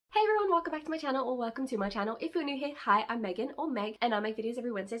welcome back to my channel, or welcome to my channel. If you're new here, hi, I'm Megan or Meg, and I make videos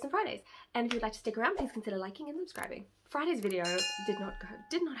every Wednesdays and Fridays. And if you'd like to stick around, please consider liking and subscribing. Friday's video did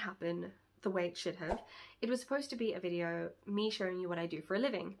not happen the way it should have. It was supposed to be a video me showing you what I do for a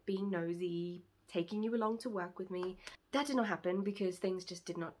living, being nosy, taking you along to work with me. That did not happen because things just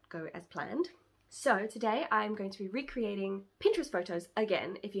did not go as planned. So today I'm going to be recreating Pinterest photos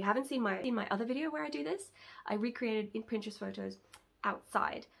again. If you haven't seen my other video where I do this, I recreated in Pinterest photos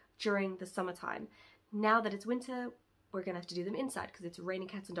outside during the summertime. Now that it's winter, we're gonna have to do them inside because it's raining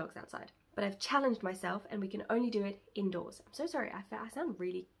cats and dogs outside. But I've challenged myself and we can only do it indoors. I'm so sorry, I sound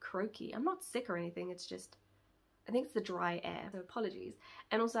really croaky. I'm not sick or anything, it's just, I think it's the dry air, so apologies.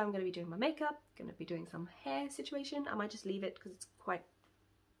 And also I'm gonna be doing my makeup, gonna be doing some hair situation. I might just leave it because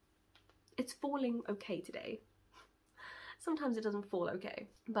it's falling okay today. Sometimes it doesn't fall okay.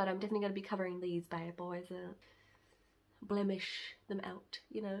 But I'm definitely gonna be covering these bad boys blemish them out,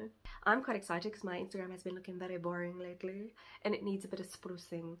 you know. I'm quite excited because my Instagram has been looking very boring lately and it needs a bit of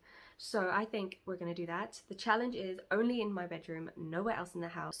sprucing, so I think we're gonna do that. The challenge is only in my bedroom, nowhere else in the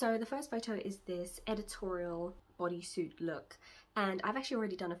house. So the first photo is this editorial bodysuit look, and I've actually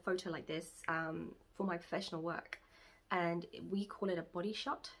already done a photo like this for my professional work, and we call it a body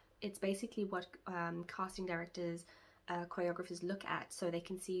shot. It's basically what casting directors, choreographers look at so they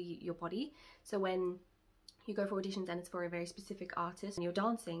can see your body. So when you go for auditions and it's for a very specific artist and you're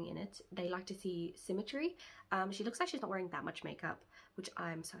dancing in it, they like to see symmetry. She looks like she's not wearing that much makeup, which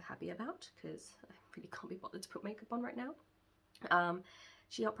I'm so happy about because I really can't be bothered to put makeup on right now.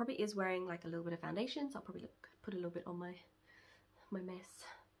 She probably is wearing like a little bit of foundation, so I'll probably put a little bit on my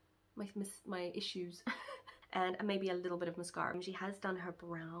my issues. And maybe a little bit of mascara. She has done her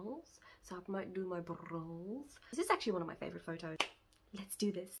brows, so I might do my brows. This is actually one of my favorite photos. Let's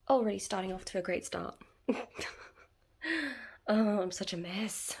do this. Already starting off to a great start. Oh, I'm such a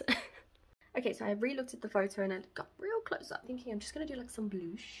mess. Okay, so I re-looked at the photo and I got real close up, thinking I'm just gonna do like some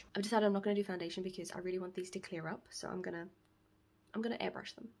blush. I've decided I'm not gonna do foundation because I really want these to clear up, so I'm gonna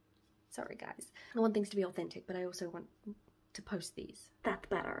airbrush them. Sorry guys. I want things to be authentic, but I also want to post these. That's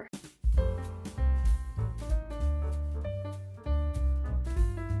better.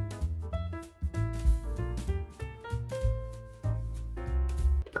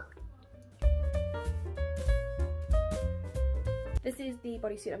 This is the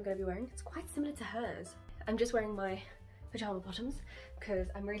bodysuit I'm going to be wearing. It's quite similar to hers. I'm just wearing my pajama bottoms because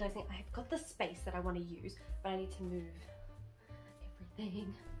I'm realizing I've got the space that I want to use, but I need to move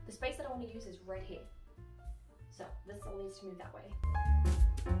everything. The space that I want to use is right here. So this all needs to move that way.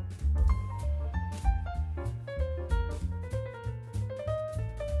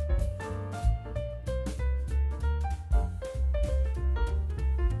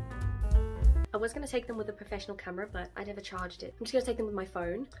 I was going to take them with a professional camera, but I never charged it. I'm just going to take them with my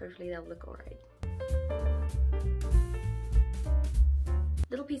phone. Hopefully they'll look alright.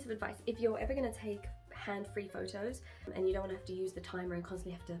 Little piece of advice, if you're ever going to take hand-free photos and you don't want to have to use the timer and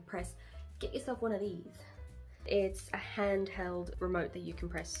constantly have to press, get yourself one of these. It's a handheld remote that you can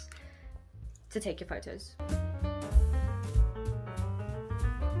press to take your photos.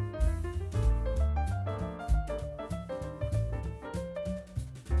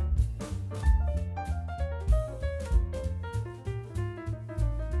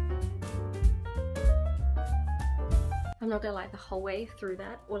 I'm not gonna lie, the whole way through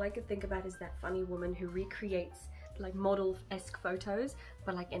that, all I could think about is that funny woman who recreates like model-esque photos,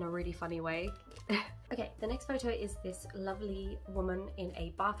 but like in a really funny way. Okay, the next photo is this lovely woman in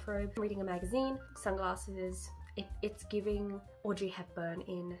a bathrobe, reading a magazine, sunglasses. It's giving Audrey Hepburn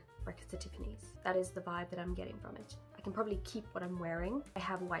in Breakfast at Tiffany's. That is the vibe that I'm getting from it. I can probably keep what I'm wearing. I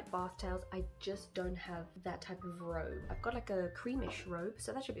have white bath towels. I just don't have that type of robe. I've got like a creamish robe,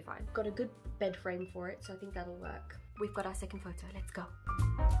 so that should be fine. Got a good bed frame for it, so I think that'll work. We've got our second photo. Let's go.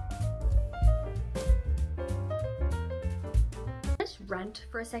 Let's rant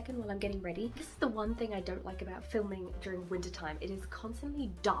for a second while I'm getting ready. This is the one thing I don't like about filming during winter time. It is constantly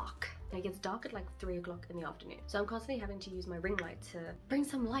dark. It gets dark at like 3 o'clock in the afternoon. So I'm constantly having to use my ring light to bring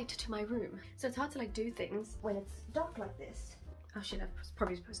some light to my room. So it's hard to like do things when it's dark like this. Oh shit, I was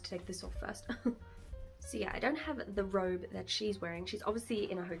probably supposed to take this off first. So yeah, I don't have the robe that she's wearing. She's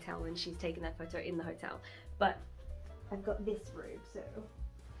obviously in a hotel and she's taken that photo in the hotel. But I've got this robe, so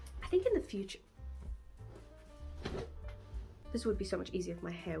I think in the future, this would be so much easier if my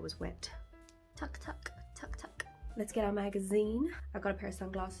hair was wet. Tuck, tuck, tuck, tuck. Let's get our magazine. I've got a pair of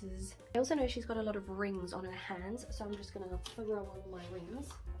sunglasses. I also know she's got a lot of rings on her hands, so I'm just gonna throw on my rings.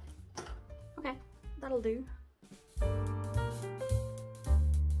 Okay, that'll do.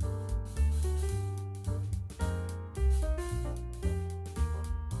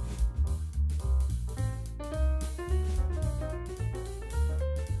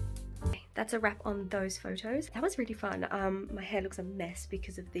 that's a wrap on those photos. That was really fun. My hair looks a mess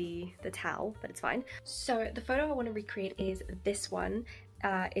because of the towel, but it's fine. So the photo I want to recreate is this one.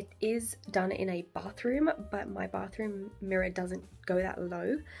 It is done in a bathroom, but my bathroom mirror doesn't go that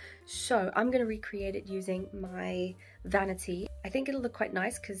low. So I'm going to recreate it using my vanity. I think it'll look quite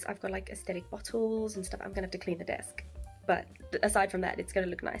nice because I've got like aesthetic bottles and stuff. I'm going to have to clean the desk. But aside from that, it's going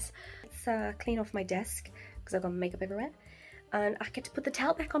to look nice. Let's clean off my desk because I've got makeup everywhere. And I get to put the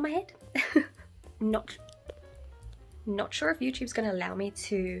towel back on my head. Not sure if YouTube's going to allow me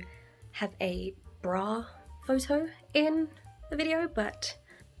to have a bra photo in the video, but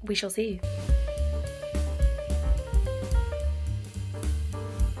we shall see.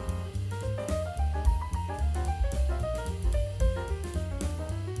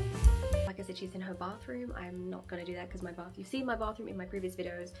 Like I said, she's in her bathroom. I'm not going to do that because you've seen my bathroom in my previous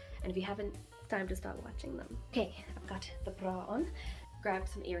videos, and if you haven't, time to start watching them. Okay, I've got the bra on. Grab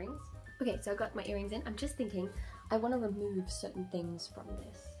some earrings. Okay, so I got my earrings in. I'm just thinking I want to remove certain things from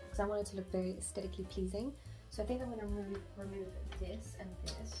this because I want it to look very aesthetically pleasing. So I think I'm going to remove this and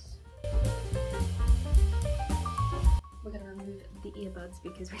this. We're going to remove the earbuds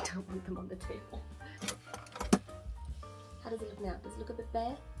because we don't want them on the table. How does it look now? Does it look a bit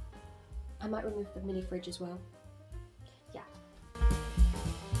bare? I might remove the mini fridge as well. Yeah.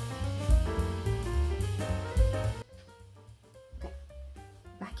 Okay,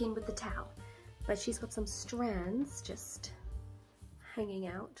 back in with the towel. But she's got some strands just hanging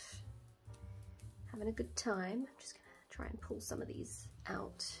out. Having a good time. I'm just gonna try and pull some of these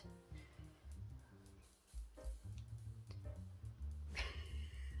out.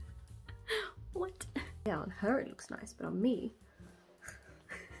 What? Yeah, on her it looks nice, but on me.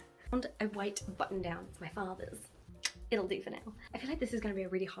 And a white button down. It's my father's. It'll do for now. I feel like this is gonna be a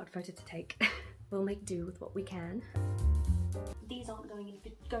really hard photo to take. We'll make do with what we can. These aren't going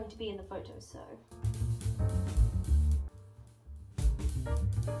to be in the photo, so.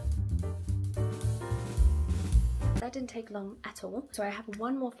 That didn't take long at all. So I have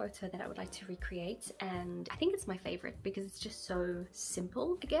one more photo that I would like to recreate, and I think it's my favorite because it's just so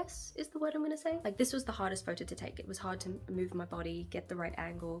simple, I guess is the word I'm gonna say. Like, this was the hardest photo to take. It was hard to move my body, get the right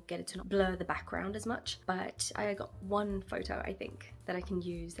angle, get it to not blur the background as much. But I got one photo, I think, that I can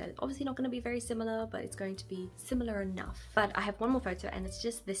use that obviously not going to be very similar, but it's going to be similar enough. But I have one more photo, and it's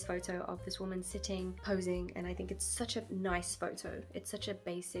just this photo of this woman sitting, posing, and I think it's such a nice photo. It's such a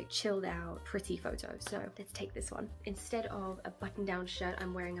basic, chilled out, pretty photo. So let's take this one. Instead of a button-down shirt,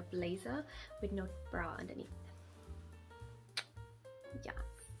 I'm wearing a blazer with no bra underneath. Yeah,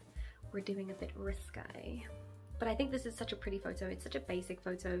 we're doing a bit risque. But I think this is such a pretty photo. It's such a basic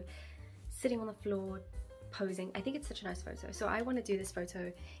photo, sitting on the floor, posing. I think it's such a nice photo. So I want to do this photo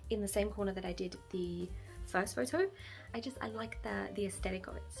in the same corner that I did the first photo. I like the aesthetic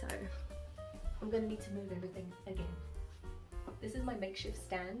of it. So I'm going to need to move everything again. This is my makeshift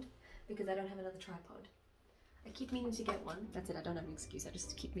stand because I don't have another tripod. I keep meaning to get one. That's it, I don't have an excuse. I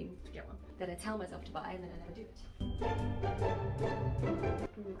just keep meaning to get one that I tell myself to buy and then I never do it.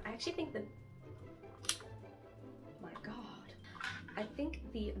 I actually think that, my god, I think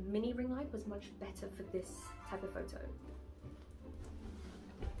the mini ring light was much better for this type of photo.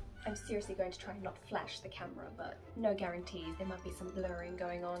 I'm seriously going to try and not flash the camera, but no guarantees. There might be some blurring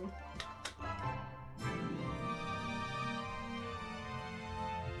going on.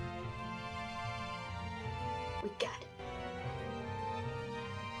 We got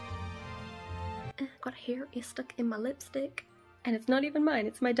it. Got hair is stuck in my lipstick, and it's not even mine,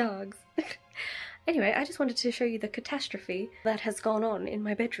 it's my dog's. Anyway, I just wanted to show you the catastrophe that has gone on in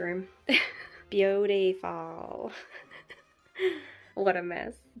my bedroom. Beautiful. What a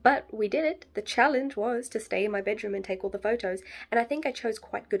mess. But we did it. The challenge was to stay in my bedroom and take all the photos, and I think I chose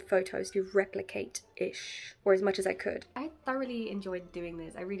quite good photos to replicate-ish, or as much as I could. I thoroughly enjoyed doing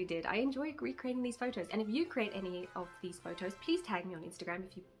this. I really did. I enjoy recreating these photos, and if you create any of these photos, please tag me on Instagram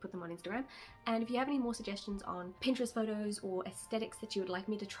if you put them on Instagram. And if you have any more suggestions on Pinterest photos or aesthetics that you would like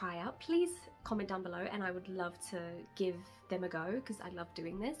me to try out, please comment down below, and I would love to give them a go because I love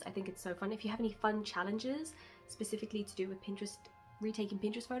doing this. I think it's so fun. If you have any fun challenges specifically to do with Pinterest, retaking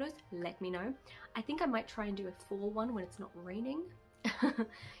Pinterest photos, let me know. I think I might try and do a fall one when it's not raining. You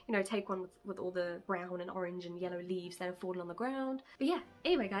know, take one with all the brown and orange and yellow leaves that have fallen on the ground. But yeah,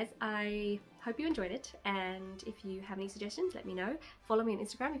 anyway guys, I hope you enjoyed it, and if you have any suggestions, let me know. Follow me on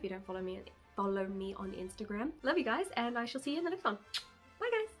Instagram if you don't follow me on Instagram. Love you guys, and I shall see you in the next one. Bye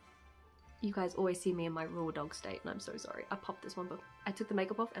guys. You guys always see me in my raw dog state, and I'm so sorry. I popped this one, but I took the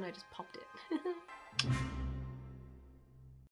makeup off and I just popped it.